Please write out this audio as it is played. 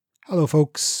Hello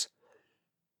folks.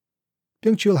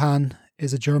 Byung-Chul Han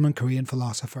is a German-Korean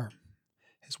philosopher.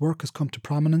 His work has come to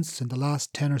prominence in the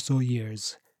last 10 or so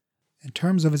years. In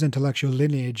terms of his intellectual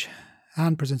lineage,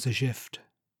 Han presents a shift.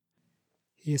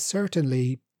 He is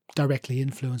certainly directly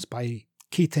influenced by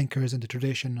key thinkers in the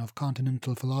tradition of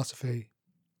continental philosophy,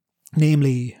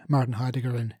 namely Martin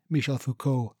Heidegger and Michel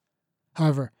Foucault.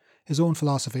 However, his own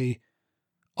philosophy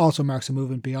also marks a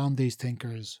movement beyond these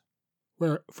thinkers,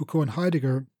 where Foucault and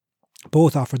Heidegger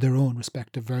both offer their own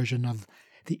respective version of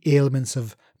the ailments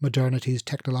of modernity's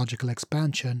technological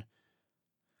expansion.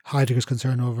 Heidegger's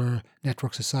concern over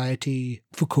network society,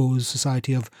 Foucault's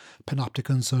society of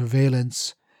panopticon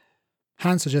surveillance.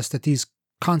 Han suggests that these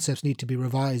concepts need to be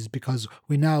revised because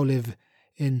we now live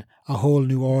in a whole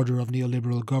new order of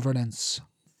neoliberal governance.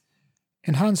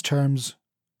 In Han's terms,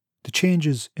 the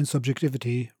changes in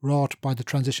subjectivity wrought by the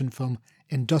transition from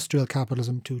industrial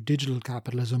capitalism to digital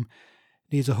capitalism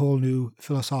needs a whole new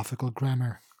philosophical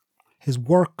grammar. His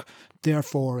work,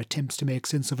 therefore, attempts to make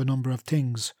sense of a number of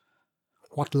things.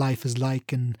 What life is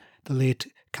like in the late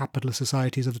capitalist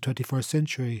societies of the 21st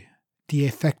century, the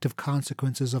effective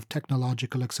consequences of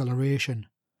technological acceleration,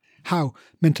 how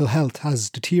mental health has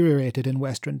deteriorated in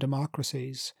Western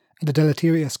democracies, and the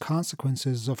deleterious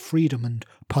consequences of freedom and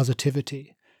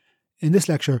positivity. In this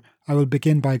lecture, I will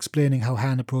begin by explaining how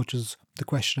Han approaches the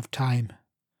question of time.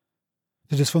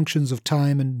 The dysfunctions of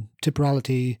time and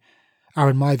temporality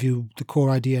are, in my view, the core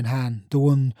idea in Han, the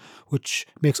one which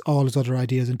makes all his other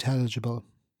ideas intelligible.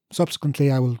 Subsequently,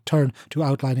 I will turn to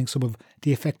outlining some of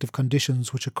the effective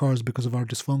conditions which occurs because of our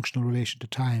dysfunctional relation to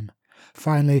time.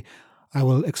 Finally, I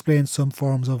will explain some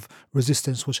forms of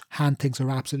resistance which Han thinks are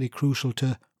absolutely crucial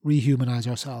to rehumanize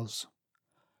ourselves.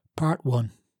 Part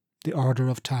 1. The Order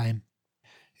of Time.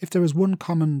 If there is one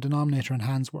common denominator in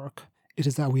Han's work, it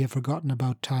is that we have forgotten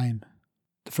about time.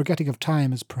 The forgetting of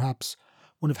time is perhaps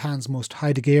one of Han's most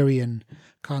Heideggerian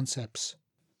concepts.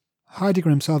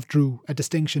 Heidegger himself drew a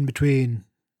distinction between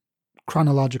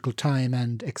chronological time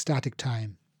and ecstatic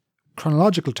time.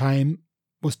 Chronological time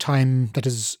was time that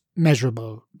is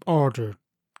measurable, ordered,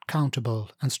 countable,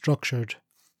 and structured.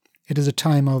 It is a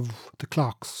time of the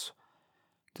clocks,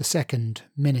 the second,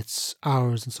 minutes,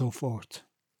 hours, and so forth.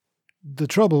 The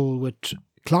trouble with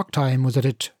clock time was that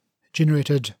it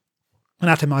generated an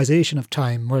atomization of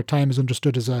time, where time is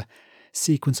understood as a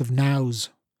sequence of nows.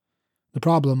 The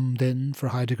problem, then, for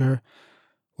Heidegger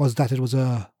was that it was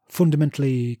a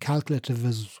fundamentally calculative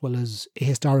as well as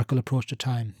ahistorical approach to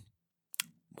time.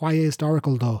 Why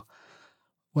ahistorical, though?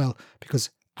 Well, because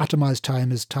atomized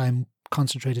time is time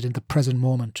concentrated in the present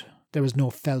moment. There is no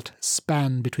felt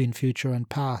span between future and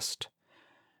past.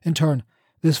 In turn,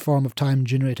 this form of time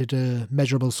generated a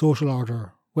measurable social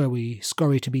order, where we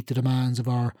scurry to meet the demands of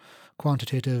our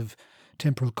quantitative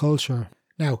temporal culture.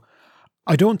 Now,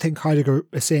 I don't think Heidegger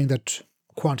is saying that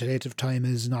quantitative time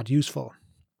is not useful.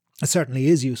 It certainly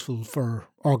is useful for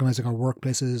organising our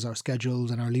workplaces, our schedules,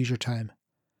 and our leisure time.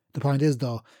 The point is,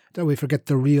 though, that we forget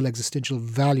the real existential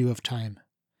value of time.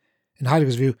 In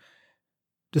Heidegger's view,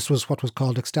 this was what was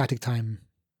called ecstatic time,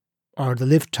 or the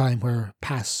lived time where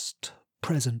past,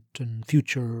 present, and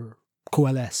future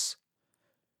coalesce.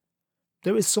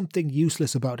 There is something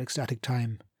useless about ecstatic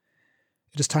time.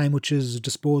 It is time which is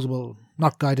disposable,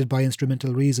 not guided by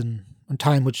instrumental reason, and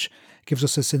time which gives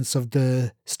us a sense of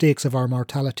the stakes of our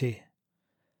mortality.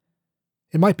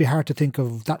 It might be hard to think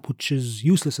of that which is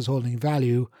useless as holding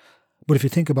value, but if you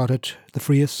think about it, the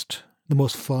freest, the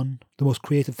most fun, the most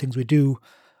creative things we do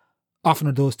often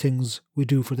are those things we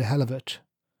do for the hell of it,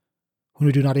 when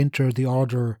we do not enter the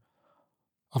order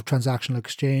of transactional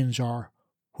exchange, or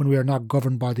when we are not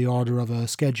governed by the order of a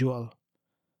schedule.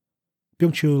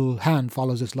 Byung-Chul Han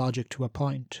follows this logic to a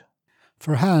point.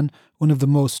 For Han, one of the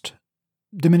most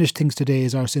diminished things today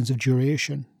is our sense of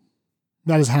duration.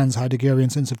 That is Han's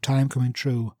Heideggerian sense of time coming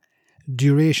true.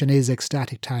 Duration is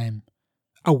ecstatic time.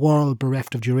 A world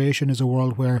bereft of duration is a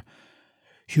world where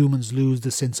humans lose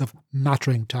the sense of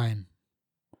mattering time,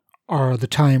 or the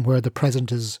time where the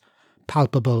present is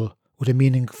palpable with a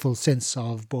meaningful sense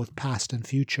of both past and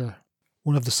future.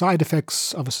 One of the side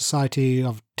effects of a society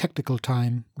of technical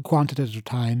time, quantitative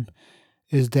time,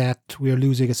 is that we are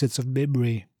losing a sense of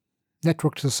memory.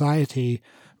 Networked society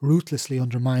ruthlessly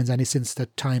undermines any sense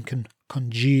that time can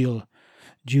congeal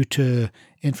due to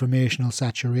informational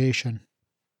saturation.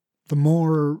 The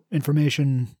more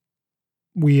information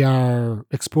we are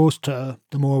exposed to,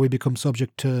 the more we become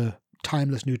subject to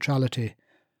timeless neutrality.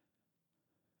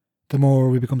 The more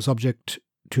we become subject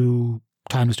to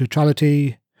timeless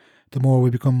neutrality, the more we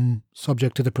become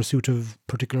subject to the pursuit of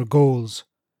particular goals.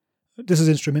 This is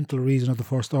instrumental reason of the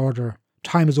first order.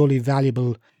 Time is only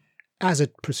valuable as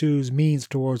it pursues means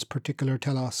towards particular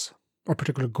telos or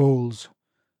particular goals.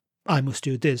 I must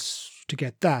do this to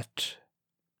get that.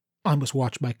 I must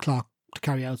watch my clock to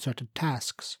carry out certain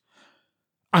tasks.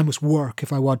 I must work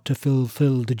if I want to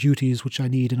fulfill the duties which I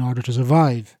need in order to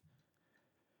survive.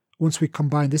 Once we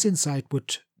combine this insight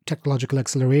with technological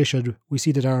acceleration, we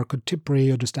see that our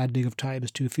contemporary understanding of time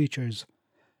has two features.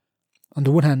 On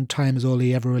the one hand, time is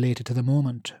only ever related to the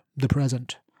moment, the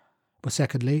present. But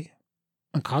secondly,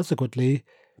 and consequently,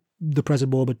 the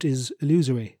present moment is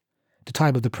illusory. The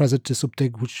time of the present is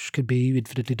something which can be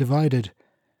infinitely divided,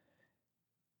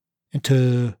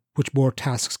 into which more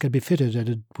tasks can be fitted, and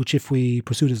in which, if we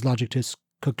pursue this logic to its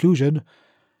conclusion,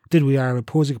 then we are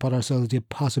imposing upon ourselves the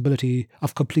impossibility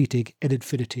of completing an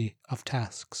infinity of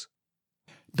tasks.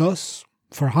 Thus,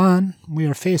 for Han, we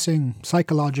are facing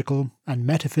psychological and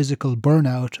metaphysical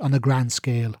burnout on a grand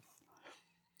scale.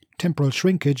 Temporal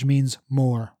shrinkage means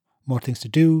more things to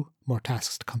do, more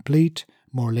tasks to complete,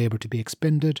 more labour to be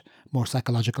expended, more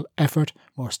psychological effort,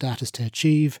 more status to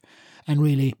achieve, and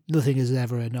really nothing is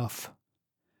ever enough.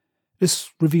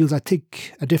 This reveals, I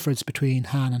think, a difference between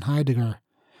Han and Heidegger.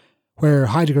 Where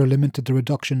Heidegger limited the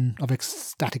reduction of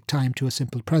ecstatic time to a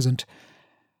simple present,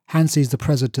 Han sees the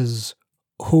present as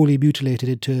wholly mutilated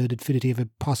into an infinity of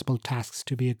impossible tasks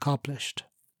to be accomplished.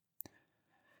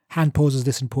 Han poses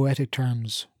this in poetic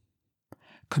terms.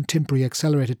 Contemporary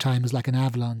accelerated time is like an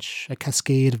avalanche, a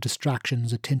cascade of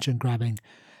distractions, attention-grabbing,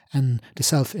 and the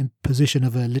self-imposition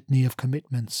of a litany of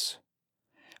commitments.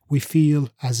 We feel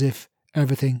as if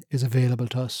everything is available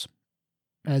to us,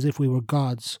 as if we were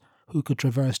gods who could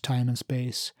traverse time and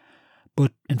space.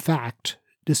 But in fact,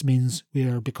 this means we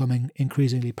are becoming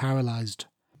increasingly paralysed.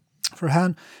 For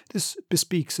Han, this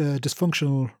bespeaks a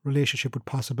dysfunctional relationship with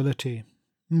possibility,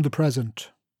 the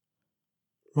present.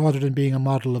 Rather than being a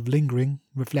model of lingering,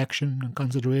 reflection and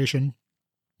consideration,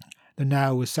 the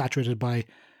now is saturated by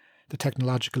the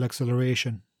technological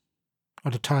acceleration,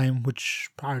 or the time which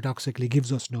paradoxically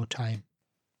gives us no time.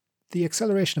 The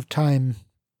acceleration of time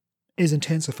is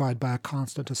intensified by a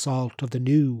constant assault of the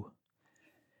new.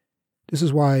 This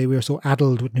is why we are so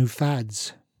addled with new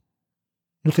fads.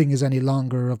 Nothing is any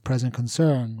longer of present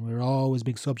concern. We are always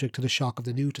being subject to the shock of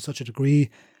the new to such a degree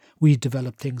we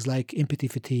develop things like empathy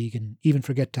fatigue and even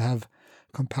forget to have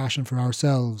compassion for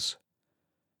ourselves.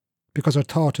 Because our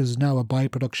thought is now a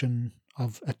byproduction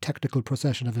of a technical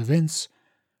procession of events,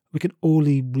 we can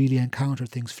only really encounter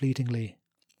things fleetingly.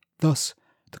 Thus,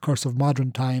 the curse of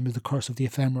modern time is the curse of the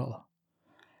ephemeral.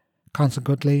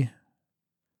 Consequently,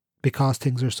 because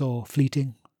things are so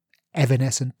fleeting,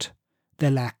 evanescent,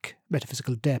 they lack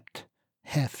metaphysical depth,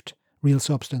 heft, real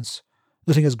substance.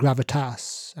 Nothing is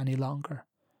gravitas any longer.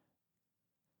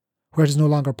 Where it is no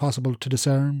longer possible to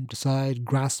discern, decide,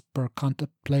 grasp, or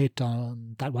contemplate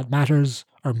on that what matters,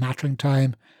 or mattering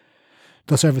time,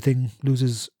 thus everything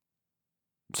loses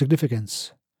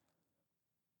significance.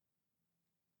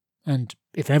 And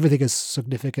if everything is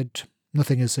significant,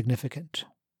 nothing is significant.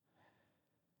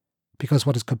 Because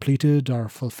what is completed or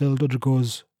fulfilled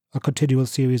undergoes a continual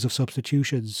series of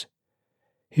substitutions.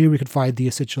 Here we can find the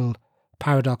essential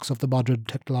paradox of the modern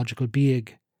technological being.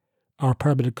 Our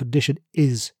permanent condition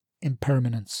is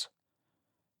impermanence.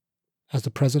 As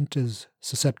the present is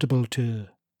susceptible to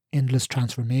endless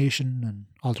transformation and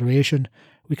alteration,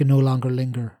 we can no longer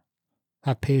linger,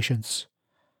 have patience,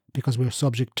 because we are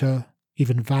subject to,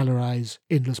 even valorize,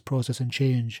 endless process and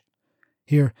change.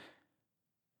 Here,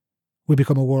 we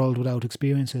become a world without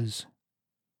experiences,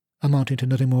 amounting to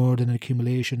nothing more than an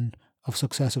accumulation of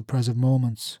successive present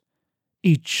moments,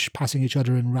 each passing each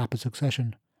other in rapid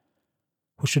succession,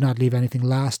 which do not leave anything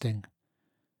lasting.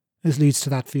 This leads to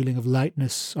that feeling of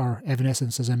lightness or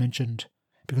evanescence, as I mentioned,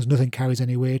 because nothing carries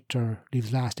any weight or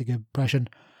leaves lasting impression.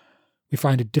 We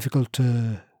find it difficult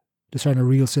to discern a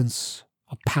real sense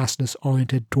of pastness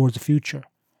oriented towards the future.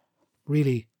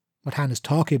 Really, what Han is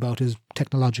talking about is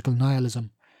technological nihilism,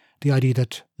 the idea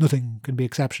that nothing can be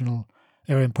exceptional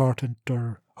or important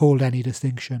or hold any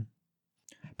distinction.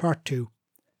 Part 2.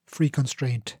 Free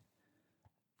constraint.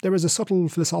 There is a subtle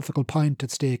philosophical point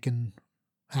at stake in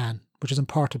Han, which is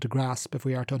important to grasp if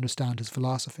we are to understand his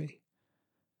philosophy.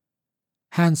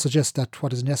 Han suggests that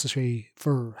what is necessary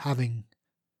for having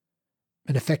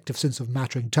an effective sense of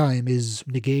mattering time is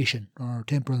negation, or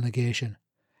temporal negation.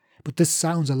 But this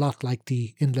sounds a lot like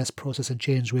the endless process and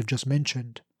change we've just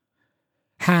mentioned.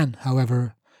 Han,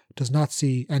 however, does not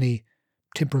see any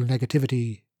temporal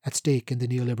negativity at stake in the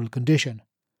neoliberal condition.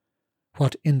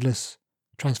 What endless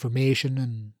transformation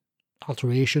and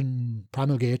alteration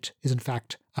promulgate is in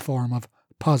fact a form of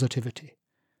positivity.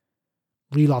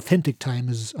 Real authentic time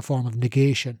is a form of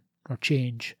negation or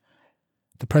change.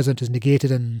 The present is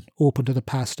negated and open to the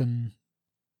past and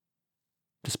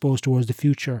disposed towards the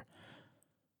future,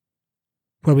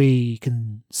 where we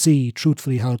can see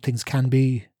truthfully how things can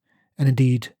be, and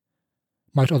indeed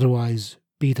might otherwise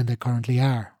be than they currently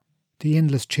are. The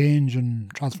endless change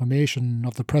and transformation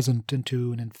of the present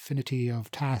into an infinity of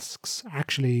tasks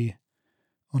actually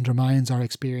undermines our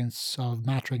experience of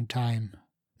mattering time.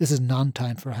 This is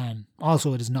non-time for Han.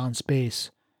 Also, it is non-space.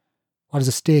 What is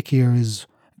at stake here is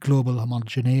global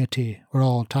homogeneity, where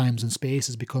all times and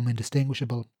spaces become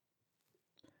indistinguishable.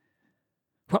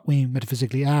 What we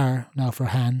metaphysically are now for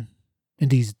Han,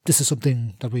 indeed this is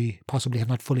something that we possibly have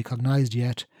not fully cognized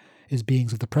yet, is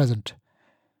beings of the present,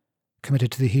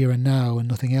 committed to the here and now and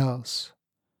nothing else.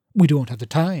 We don't have the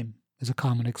time is a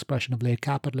common expression of late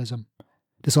capitalism.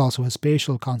 This also has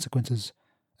spatial consequences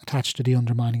attached to the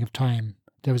undermining of time.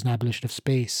 There is an abolition of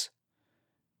space.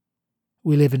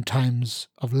 We live in times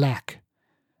of lack,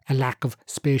 a lack of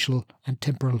spatial and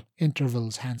temporal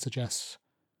intervals, Han suggests.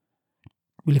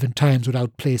 We live in times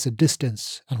without place and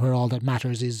distance, and where all that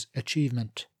matters is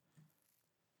achievement.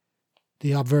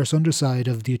 The obverse underside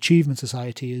of the achievement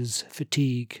society is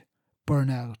fatigue,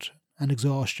 burnout, and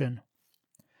exhaustion.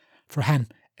 For Han,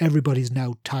 everybody's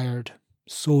now tired,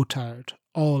 so tired,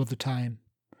 all of the time.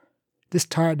 This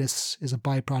tiredness is a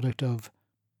byproduct of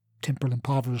temporal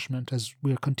impoverishment, as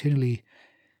we are continually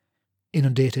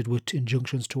inundated with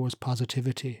injunctions towards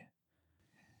positivity.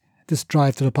 This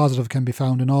drive to the positive can be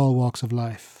found in all walks of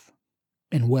life,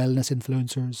 in wellness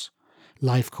influencers,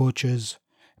 life coaches,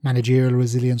 managerial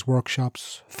resilience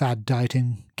workshops, fad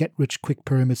dieting, get-rich-quick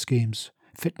pyramid schemes,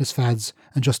 fitness fads,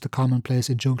 and just the commonplace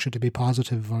injunction to be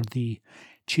positive, or the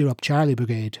cheer up Charlie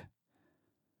brigade.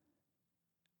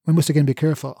 We must again be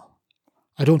careful.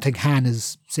 I don't think Han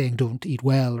is saying don't eat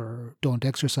well or don't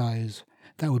exercise.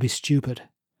 That would be stupid.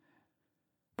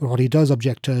 But what he does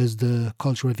object to is the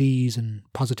culture of ease and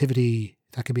positivity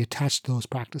that can be attached to those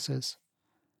practices.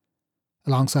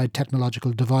 Alongside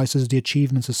technological devices, the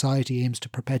achievement society aims to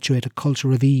perpetuate a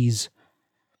culture of ease.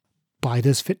 Buy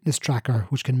this fitness tracker,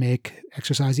 which can make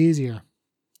exercise easier.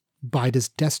 Buy this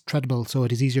desk treadmill so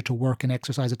it is easier to work and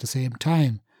exercise at the same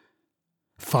time.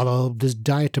 Follow this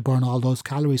diet to burn all those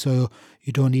calories so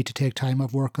you don't need to take time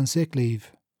off work on sick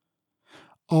leave.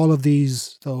 All of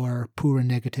these, though, are poor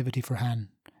negativity for Han,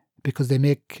 because they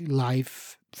make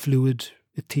life fluid,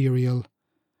 ethereal,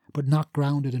 but not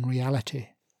grounded in reality.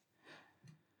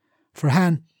 For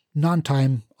Han,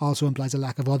 non-time also implies a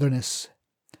lack of otherness.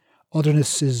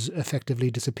 Otherness is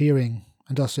effectively disappearing,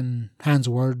 and thus in Han's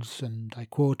words, and I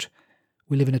quote,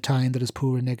 "We live in a time that is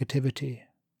poor in negativity."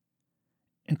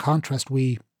 In contrast,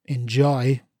 we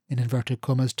enjoy, in inverted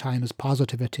commas, time as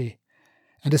positivity,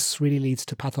 and this really leads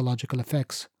to pathological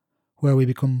effects, where we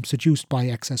become seduced by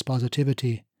excess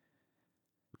positivity.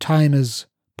 Time as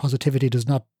positivity does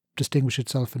not distinguish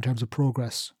itself in terms of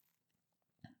progress,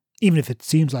 even if it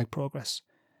seems like progress.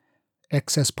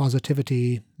 Excess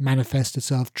positivity manifests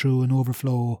itself through an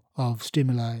overflow of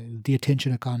stimuli, the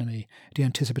attention economy, the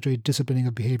anticipatory disciplining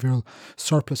of behavioural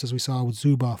surplus, as we saw with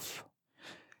Zuboff.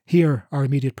 Here, our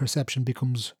immediate perception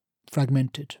becomes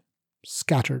fragmented,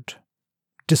 scattered,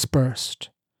 dispersed.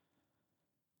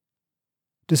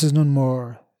 This is none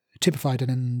more typified than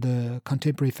in the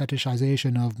contemporary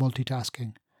fetishization of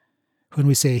multitasking. When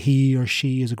we say he or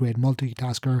she is a great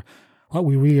multitasker, what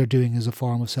we really are doing is a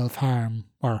form of self-harm,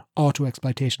 or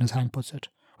auto-exploitation as Han puts it,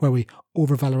 where we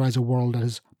overvalorize a world that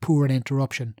is poor in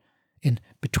interruption, in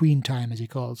between time as he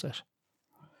calls it.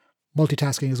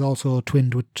 Multitasking is also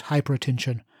twinned with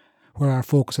hyperattention, where our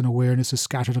focus and awareness is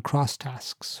scattered across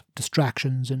tasks,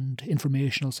 distractions and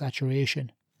informational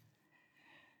saturation.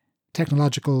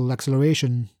 Technological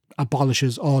acceleration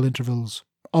abolishes all intervals,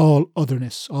 all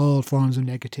otherness, all forms of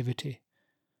negativity,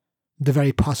 the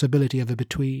very possibility of a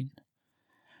between.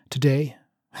 Today,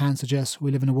 Han suggests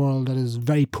we live in a world that is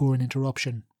very poor in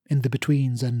interruption, in the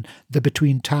betweens and the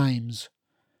between times,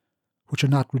 which are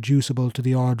not reducible to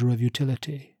the order of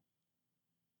utility.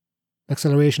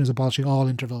 Acceleration is abolishing all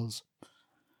intervals,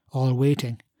 all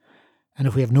waiting, and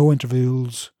if we have no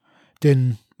intervals,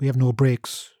 then we have no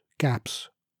breaks, gaps,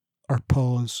 or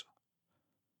pause.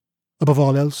 Above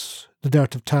all else, the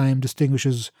dearth of time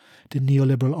distinguishes the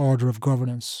neoliberal order of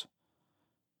governance.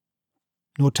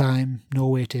 No time, no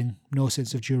waiting, no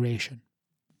sense of duration.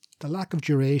 The lack of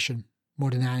duration, more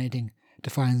than anything,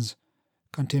 defines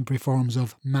contemporary forms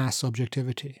of mass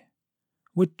subjectivity.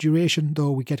 With duration,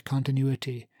 though, we get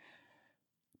continuity,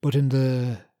 but in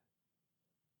the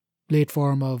late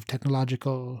form of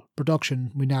technological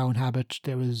production we now inhabit,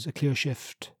 there is a clear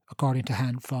shift, according to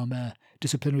Han, from a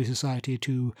disciplinary society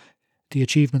to the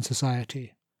achievement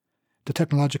society. the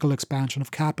technological expansion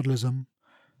of capitalism,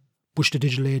 which the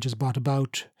digital age has brought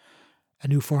about, a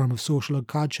new form of social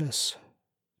unconscious,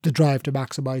 the drive to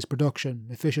maximise production,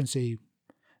 efficiency,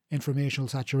 informational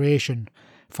saturation,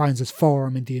 finds its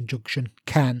form in the injunction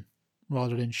can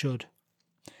rather than should.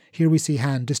 Here we see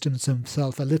Han distance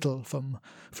himself a little from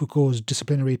Foucault's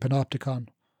disciplinary panopticon.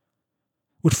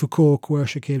 With Foucault,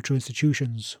 coercion came through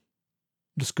institutions,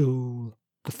 the school,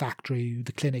 the factory,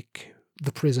 the clinic,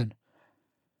 the prison.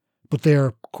 But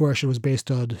there, coercion was based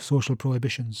on social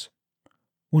prohibitions.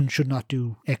 One should not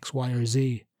do X, Y, or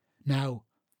Z. Now,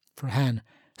 for Han,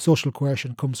 social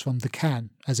coercion comes from the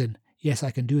can, as in, yes,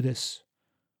 I can do this.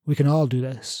 We can all do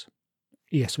this.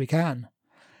 Yes, we can.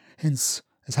 Hence,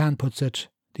 as Han puts it,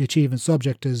 the achievement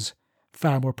subject is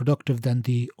far more productive than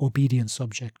the obedient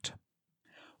subject.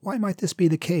 Why might this be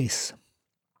the case?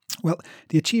 Well,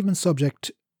 the achievement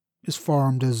subject is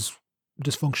formed as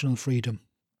dysfunctional freedom.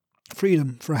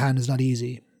 Freedom for Han is not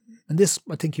easy, and this,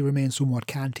 I think, he remains somewhat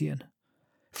Kantian.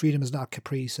 Freedom is not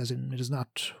caprice, as in it is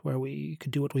not where we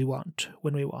can do what we want,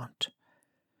 when we want.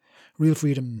 Real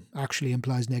freedom actually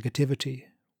implies negativity,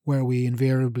 where we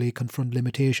invariably confront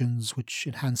limitations which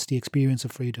enhance the experience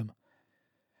of freedom.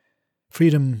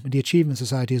 Freedom in the achievement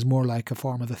society is more like a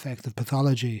form of affective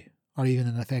pathology, or even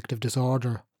an affective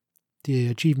disorder. The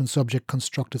achievement subject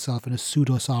constructs itself in a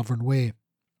pseudo-sovereign way,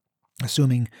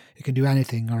 assuming it can do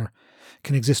anything or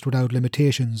can exist without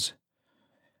limitations.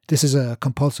 This is a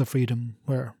compulsive freedom,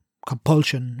 where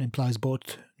compulsion implies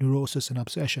both neurosis and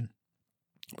obsession.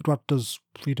 But what does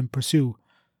freedom pursue?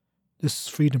 This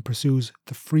freedom pursues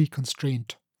the free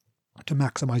constraint to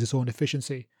maximize its own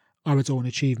efficiency or its own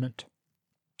achievement.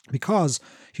 Because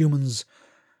humans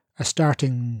are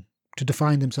starting to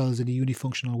define themselves in a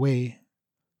unifunctional way,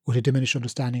 with a diminished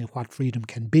understanding of what freedom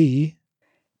can be,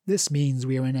 this means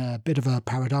we are in a bit of a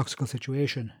paradoxical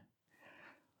situation.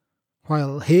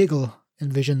 While Hegel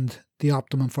envisioned the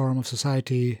optimum form of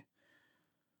society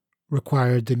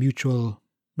required the mutual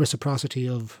reciprocity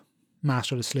of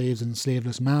masterless slaves and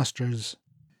slaveless masters,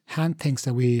 Han thinks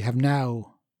that we have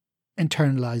now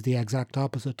internalized the exact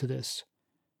opposite to this.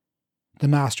 The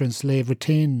master and slave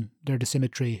retain their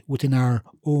dissymmetry within our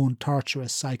own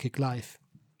tortuous psychic life.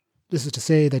 This is to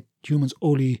say that humans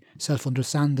only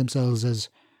self-understand themselves as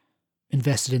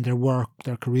invested in their work,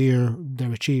 their career,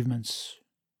 their achievements,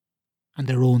 and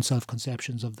their own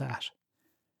self-conceptions of that.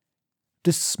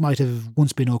 This might have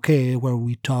once been okay, where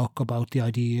we talk about the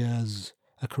idea as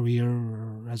a career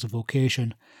or as a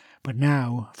vocation, but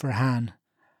now, for Han,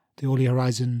 the only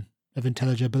horizon of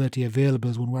intelligibility available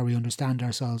is one where we understand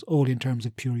ourselves only in terms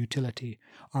of pure utility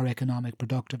or economic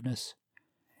productiveness.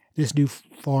 This new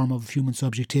form of human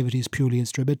subjectivity is purely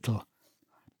instrumental.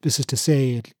 This is to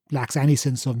say, it lacks any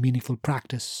sense of meaningful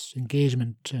practice,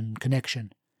 engagement and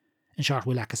connection. In short,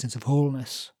 we lack a sense of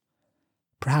wholeness.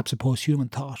 Perhaps a post-human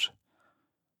thought,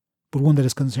 but one that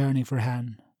is concerning for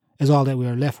Han, as all that we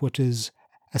are left with is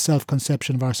a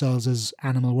self-conception of ourselves as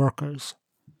animal workers.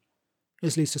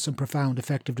 This leads to some profound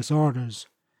affective disorders.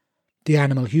 The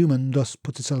animal human thus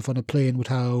puts itself on a plane with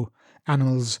how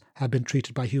animals have been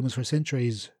treated by humans for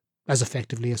centuries, as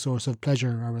effectively a source of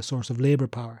pleasure or a source of labour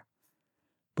power.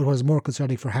 But what is more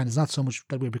concerning for Han is not so much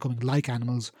that we are becoming like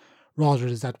animals, rather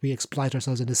it is that we exploit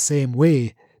ourselves in the same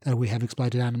way that we have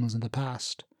exploited animals in the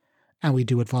past, and we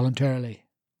do it voluntarily.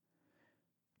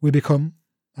 We become,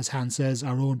 as Han says,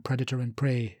 our own predator and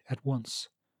prey at once.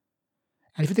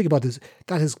 And if you think about this,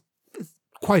 that is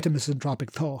quite a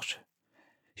misanthropic thought.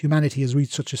 Humanity has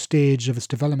reached such a stage of its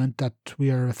development that we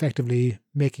are effectively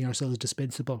making ourselves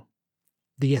dispensable.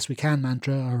 The yes we can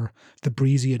mantra, or the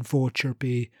breezy and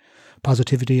forward-chirpy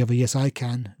positivity of a yes I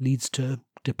can, leads to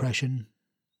depression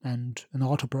and an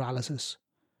autoparalysis.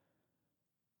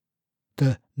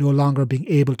 The no longer being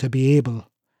able to be able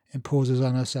imposes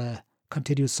on us a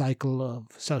continuous cycle of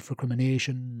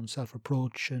self-recrimination,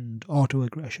 self-reproach and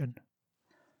autoaggression.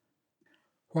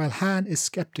 While Han is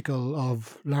sceptical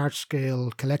of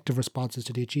large-scale collective responses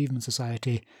to the achievement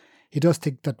society, he does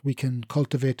think that we can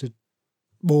cultivate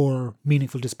more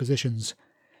meaningful dispositions.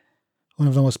 One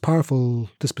of the most powerful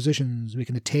dispositions we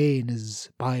can attain is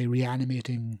by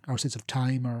reanimating our sense of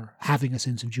time or having a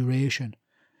sense of duration.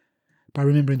 By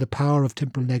remembering the power of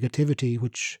temporal negativity,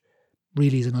 which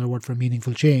really is another word for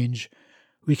meaningful change,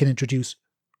 we can introduce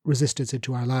resistance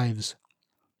into our lives.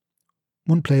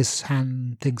 One place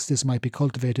Han thinks this might be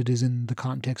cultivated is in the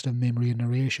context of memory and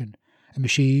narration. A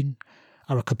machine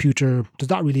or a computer does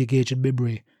not really engage in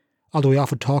memory, although we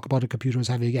often talk about a computer as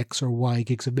having X or Y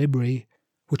gigs of memory,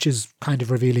 which is kind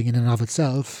of revealing in and of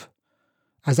itself,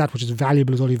 as that which is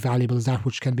valuable is only valuable as that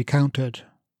which can be counted.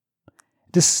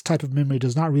 This type of memory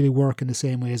does not really work in the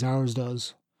same way as ours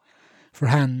does. For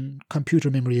Han, computer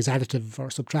memory is additive or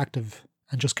subtractive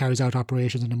and just carries out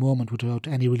operations in the moment without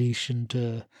any relation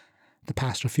to the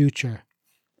past or future.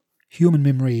 Human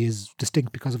memory is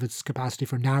distinct because of its capacity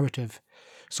for narrative,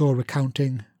 so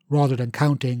recounting, rather than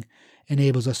counting,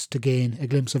 enables us to gain a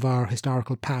glimpse of our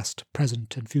historical past,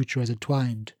 present and future as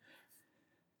entwined.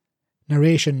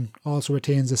 Narration also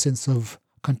retains a sense of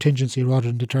contingency rather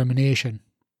than determination.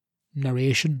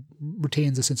 Narration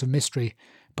retains a sense of mystery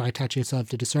by attaching itself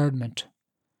to discernment.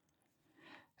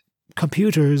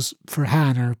 Computers, for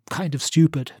Han, are kind of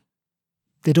stupid.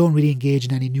 They don't really engage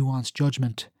in any nuanced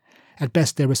judgment. At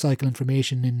best, they recycle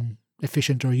information in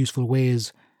efficient or useful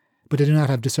ways, but they do not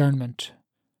have discernment.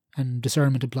 And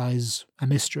discernment implies a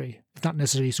mystery. It's not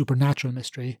necessarily supernatural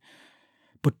mystery,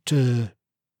 but to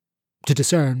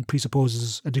discern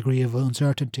presupposes a degree of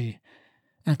uncertainty.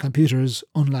 And computers,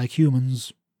 unlike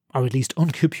humans, or at least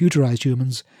uncomputerized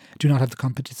humans, do not have the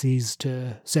competencies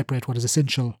to separate what is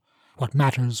essential, what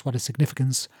matters, what is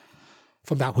significance,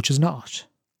 from that which is not.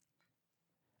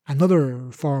 Another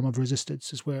form of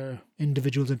resistance is where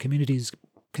individuals and communities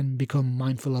can become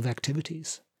mindful of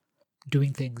activities,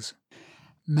 doing things.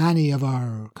 Many of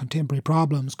our contemporary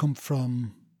problems come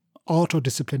from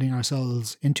auto-disciplining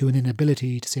ourselves into an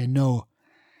inability to say no.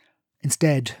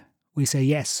 Instead, we say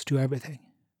yes to everything.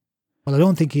 Well, I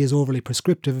don't think he is overly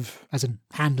prescriptive, as in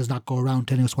Han does not go around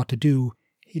telling us what to do.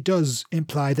 He does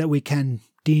imply that we can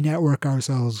de-network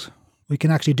ourselves. We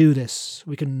can actually do this.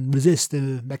 We can resist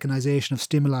the mechanization of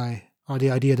stimuli, or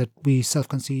the idea that we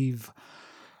self-conceive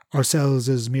ourselves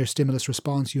as mere stimulus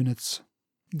response units.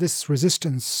 This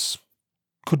resistance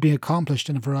could be accomplished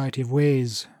in a variety of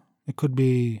ways. It could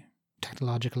be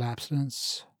technological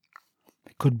abstinence.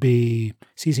 It could be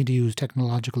ceasing to use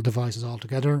technological devices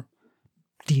altogether,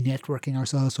 de-networking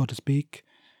ourselves, so to speak.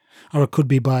 Or it could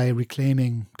be by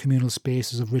reclaiming communal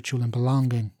spaces of ritual and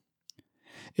belonging.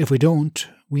 If we don't,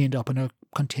 we end up in a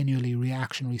continually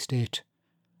reactionary state.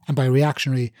 And by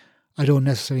reactionary, I don't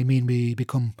necessarily mean we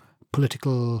become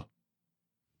political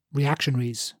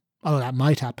reactionaries, although that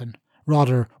might happen.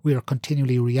 Rather, we are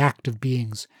continually reactive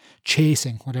beings,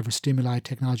 chasing whatever stimuli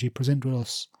technology presents with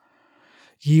us,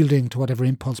 yielding to whatever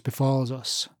impulse befalls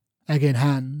us. Again,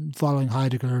 Han, following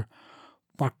Heidegger,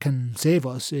 what can save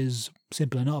us is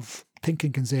simple enough.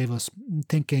 Thinking can save us.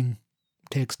 Thinking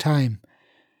takes time.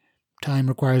 Time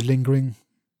requires lingering,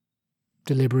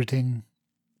 deliberating,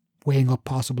 weighing up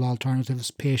possible alternatives,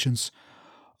 patience.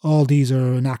 All these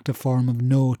are an active form of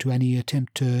no to any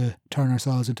attempt to turn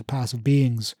ourselves into passive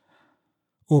beings,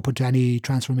 open to any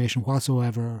transformation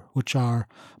whatsoever, which our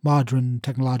modern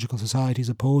technological societies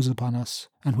oppose upon us,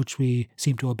 and which we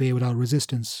seem to obey without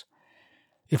resistance.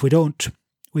 If we don't,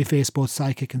 we face both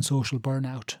psychic and social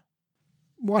burnout.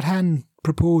 What Han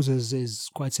proposes is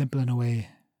quite simple in a way,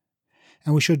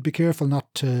 and we should be careful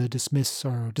not to dismiss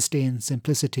or disdain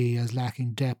simplicity as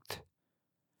lacking depth.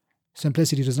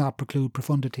 Simplicity does not preclude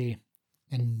profundity.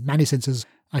 In many senses,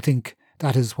 I think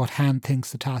that is what Han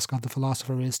thinks the task of the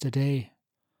philosopher is today.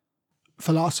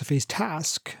 Philosophy's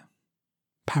task,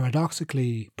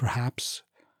 paradoxically perhaps,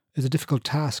 is a difficult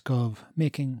task of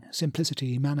making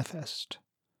simplicity manifest.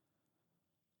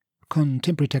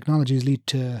 Contemporary technologies lead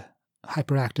to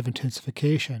hyperactive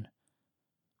intensification,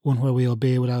 one where we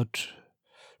obey without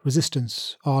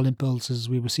resistance all impulses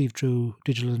we receive through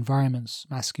digital environments,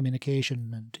 mass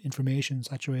communication and information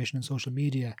saturation in social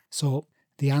media. So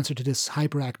the answer to this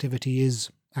hyperactivity is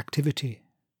activity,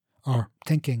 or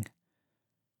thinking.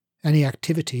 Any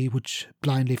activity which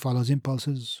blindly follows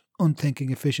impulses,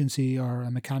 unthinking efficiency, or a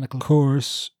mechanical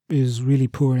course is really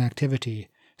poor activity,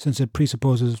 since it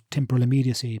presupposes temporal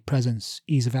immediacy, presence,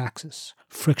 ease of access,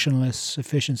 frictionless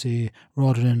efficiency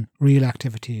rather than real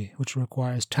activity, which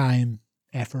requires time,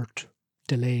 effort,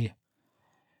 delay.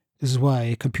 This is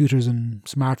why computers and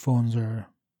smartphones are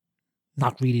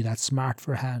not really that smart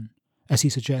for Han, as he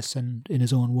suggests in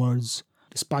his own words.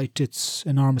 Despite its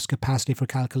enormous capacity for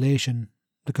calculation,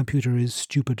 the computer is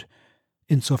stupid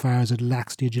insofar as it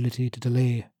lacks the agility to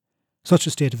delay. Such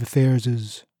a state of affairs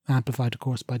is amplified, of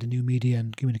course, by the new media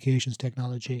and communications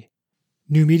technology.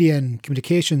 New media and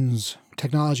communications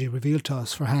technology revealed to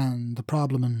us for Han the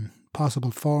problem and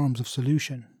possible forms of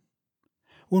solution.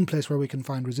 One place where we can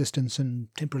find resistance and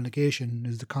temporal negation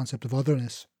is the concept of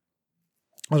otherness.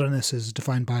 Otherness is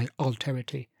defined by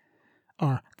alterity,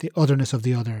 or the otherness of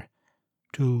the other,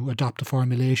 to adopt a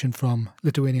formulation from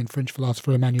Lithuanian French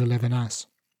philosopher Emmanuel Levinas.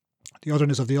 The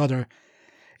otherness of the other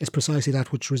is precisely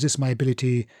that which resists my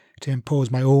ability to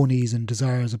impose my own needs and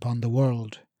desires upon the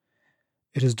world.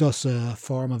 It is thus a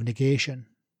form of negation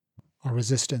or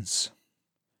resistance.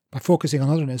 By focusing on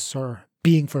otherness or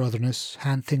being for otherness,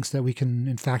 Han thinks that we can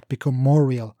in fact become more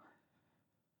real.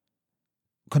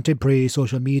 Contemporary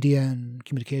social media and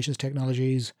communications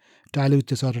technologies dilute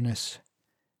this otherness.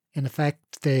 In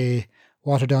effect, they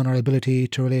water down our ability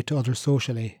to relate to others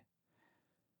socially.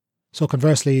 So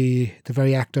conversely, the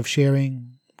very act of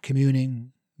sharing,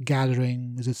 communing,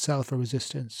 gathering is itself a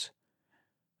resistance.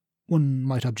 One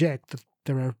might object that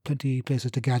there are plenty of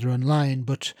places to gather online,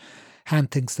 but Han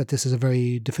thinks that this is a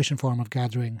very deficient form of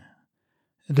gathering.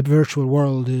 The virtual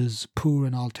world is poor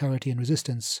in alterity and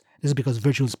resistance. This is because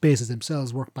virtual spaces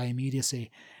themselves work by immediacy.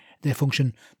 They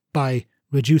function by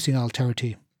reducing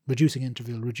alterity, reducing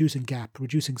interval, reducing gap,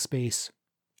 reducing space.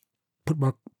 Put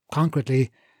more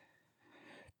concretely,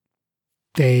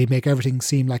 they make everything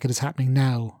seem like it is happening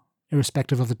now,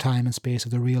 irrespective of the time and space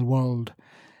of the real world.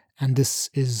 And this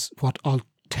is what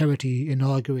alterity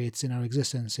inaugurates in our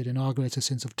existence. It inaugurates a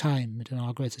sense of time, it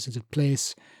inaugurates a sense of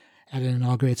place, and it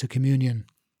inaugurates a communion.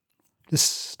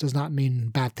 This does not mean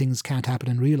bad things can't happen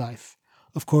in real life.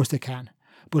 Of course they can,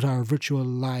 but our virtual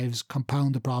lives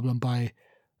compound the problem by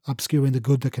obscuring the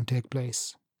good that can take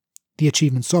place. The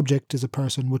achievement subject is a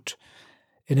person with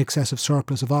an excessive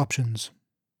surplus of options.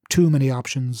 Too many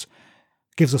options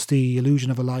gives us the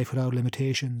illusion of a life without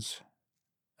limitations.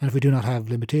 And if we do not have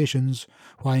limitations,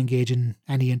 why engage in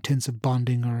any intensive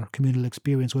bonding or communal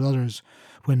experience with others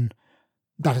when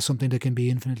that is something that can be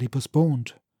infinitely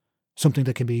postponed? Something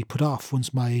that can be put off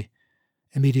once my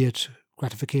immediate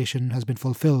gratification has been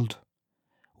fulfilled.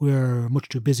 We're much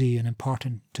too busy and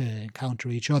important to encounter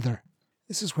each other.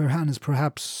 This is where Han is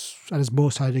perhaps at his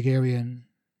most Heideggerian.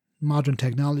 Modern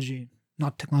technology,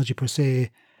 not technology per se,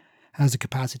 has the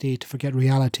capacity to forget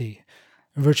reality.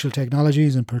 Virtual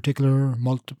technologies in particular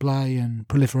multiply and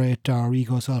proliferate our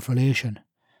ego self-relation.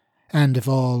 And if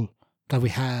all that we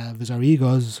have is our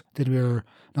egos, then we're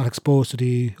not exposed to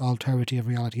the alterity of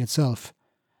reality itself.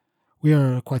 We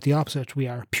are quite the opposite. We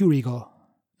are pure ego,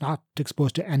 not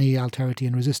exposed to any alterity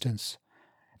and resistance.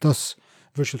 Thus,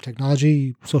 virtual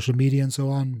technology, social media and so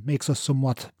on makes us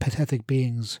somewhat pathetic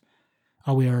beings,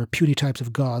 or we are puny types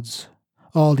of gods.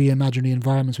 All the imaginary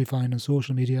environments we find on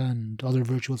social media and other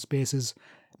virtual spaces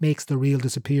makes the real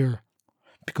disappear,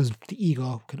 because the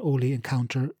ego can only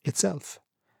encounter itself.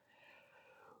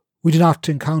 We do not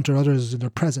encounter others in their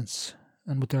presence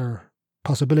and with their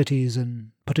possibilities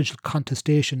and potential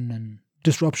contestation and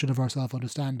disruption of our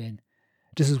self-understanding.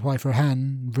 This is why for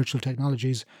Han, virtual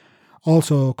technologies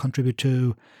also contribute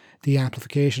to the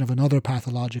amplification of another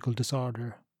pathological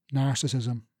disorder,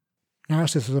 narcissism.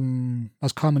 Narcissism,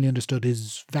 as commonly understood,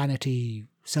 is vanity,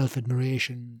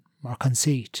 self-admiration, or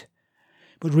conceit.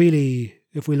 But really,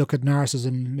 if we look at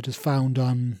narcissism, it is found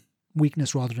on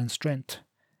weakness rather than strength.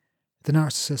 The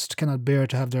narcissist cannot bear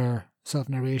to have their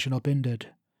self-narration upended.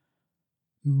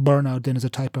 Burnout then is a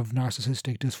type of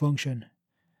narcissistic dysfunction.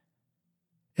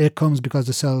 It comes because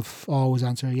the self always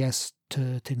answers yes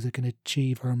to things it can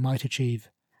achieve or might achieve.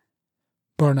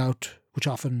 Burnout, which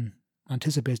often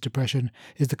anticipates depression,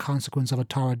 is the consequence of a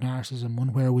torrid narcissism,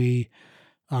 one where we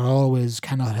are always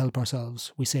cannot help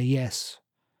ourselves. We say yes,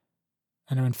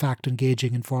 and are in fact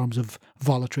engaging in forms of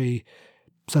voluntary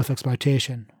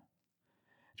self-exploitation.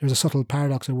 There's a subtle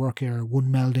paradox at work here, one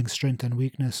melding strength and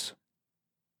weakness.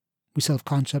 We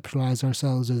self-conceptualize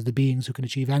ourselves as the beings who can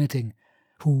achieve anything,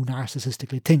 who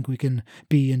narcissistically think we can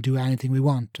be and do anything we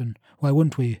want, and why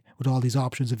wouldn't we, with all these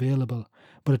options available?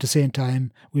 But at the same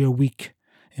time, we are weak,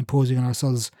 imposing on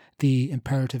ourselves the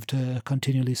imperative to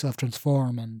continually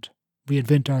self-transform and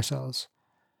reinvent ourselves.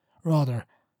 Rather,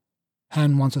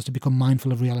 Han wants us to become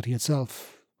mindful of reality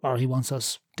itself, or he wants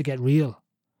us to get real.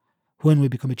 When we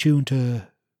become attuned to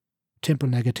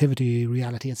temporal negativity,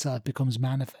 reality itself becomes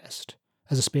manifest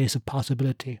as a space of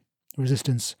possibility,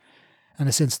 resistance, and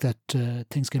a sense that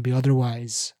things can be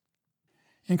otherwise.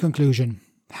 In conclusion,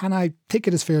 Han, I think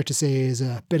it is fair to say, is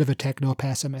a bit of a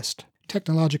techno-pessimist.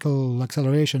 Technological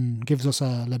acceleration gives us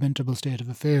a lamentable state of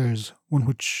affairs, one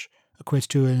which equates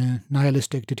to a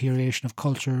nihilistic deterioration of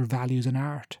culture, values and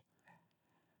art.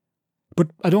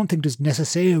 But I don't think this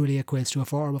necessarily equates to a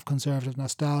form of conservative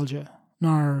nostalgia,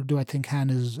 nor do I think Han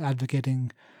is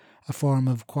advocating a form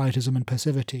of quietism and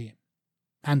passivity.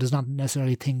 Han does not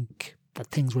necessarily think that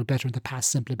things were better in the past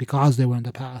simply because they were in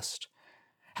the past.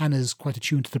 Han is quite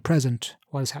attuned to the present,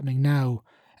 what is happening now,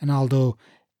 and although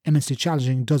immensely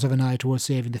challenging, does have an eye towards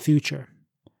saving the future.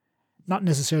 Not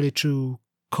necessarily through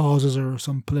causes or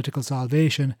some political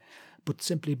salvation, but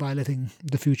simply by letting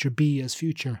the future be as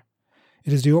future.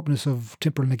 It is the openness of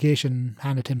temporal negation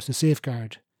Han attempts to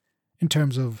safeguard. In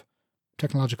terms of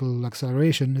technological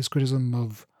acceleration, his criticism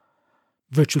of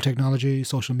virtual technology,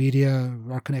 social media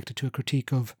are connected to a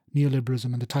critique of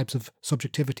neoliberalism and the types of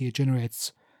subjectivity it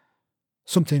generates,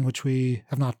 something which we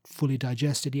have not fully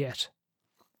digested yet.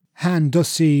 Han does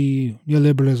see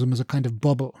neoliberalism as a kind of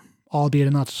bubble, albeit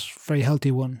a not very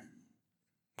healthy one,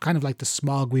 kind of like the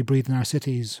smog we breathe in our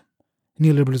cities.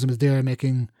 Neoliberalism is there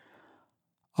making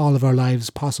all of our lives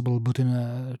possible, but in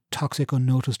a toxic,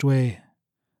 unnoticed way.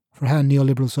 For Han,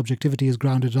 neoliberal subjectivity is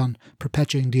grounded on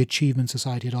perpetuating the achievement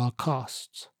society at all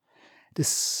costs.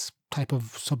 This type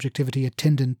of subjectivity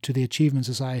attendant to the achievement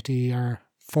society are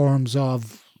forms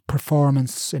of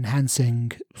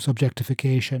performance-enhancing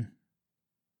subjectification,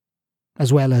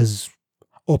 as well as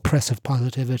oppressive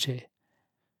positivity.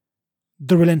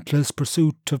 The relentless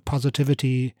pursuit of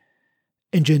positivity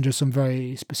engenders some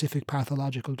very specific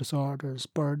pathological disorders: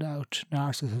 burnout,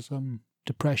 narcissism,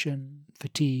 depression,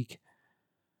 fatigue,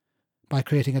 by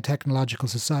creating a technological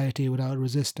society without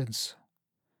resistance.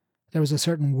 There is a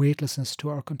certain weightlessness to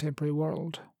our contemporary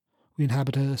world. We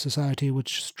inhabit a society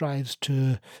which strives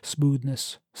to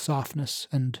smoothness, softness,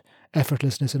 and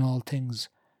effortlessness in all things,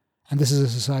 and this is a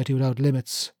society without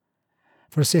limits.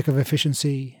 For the sake of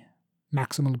efficiency,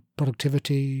 maximal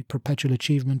productivity, perpetual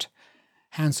achievement,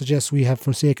 Han suggests we have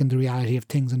forsaken the reality of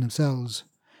things in themselves.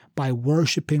 By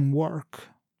worshipping work,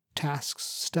 tasks,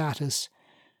 status,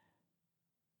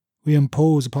 we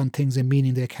impose upon things a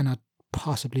meaning they cannot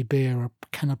possibly bear or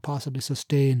cannot possibly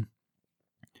sustain.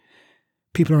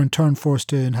 People are in turn forced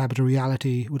to inhabit a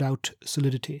reality without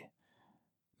solidity.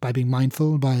 By being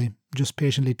mindful, by just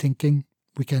patiently thinking,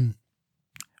 we can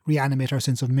reanimate our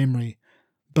sense of memory,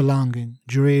 belonging,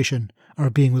 duration, our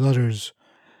being with others,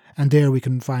 and there we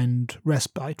can find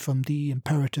respite from the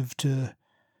imperative to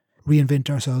reinvent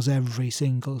ourselves every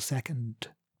single second.